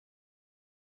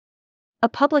A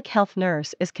public health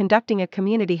nurse is conducting a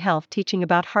community health teaching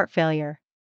about heart failure.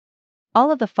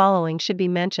 All of the following should be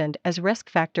mentioned as risk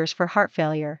factors for heart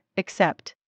failure,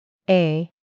 except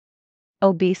A.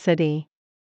 Obesity.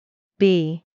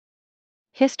 B.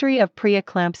 History of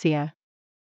preeclampsia.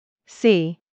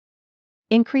 C.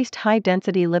 Increased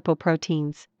high-density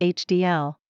lipoproteins,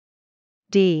 HDL.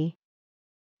 D.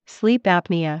 Sleep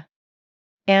apnea.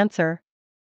 Answer: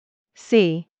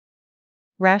 C.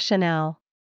 Rationale.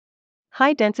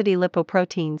 High-density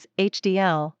lipoproteins,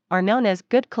 HDL, are known as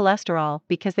good cholesterol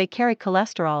because they carry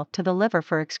cholesterol to the liver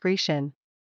for excretion.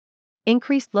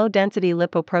 Increased low-density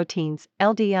lipoproteins,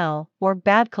 LDL, or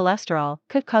bad cholesterol,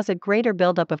 could cause a greater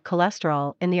buildup of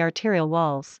cholesterol in the arterial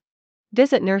walls.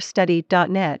 Visit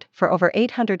nursestudy.net for over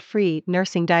 800 free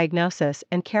nursing diagnosis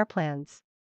and care plans.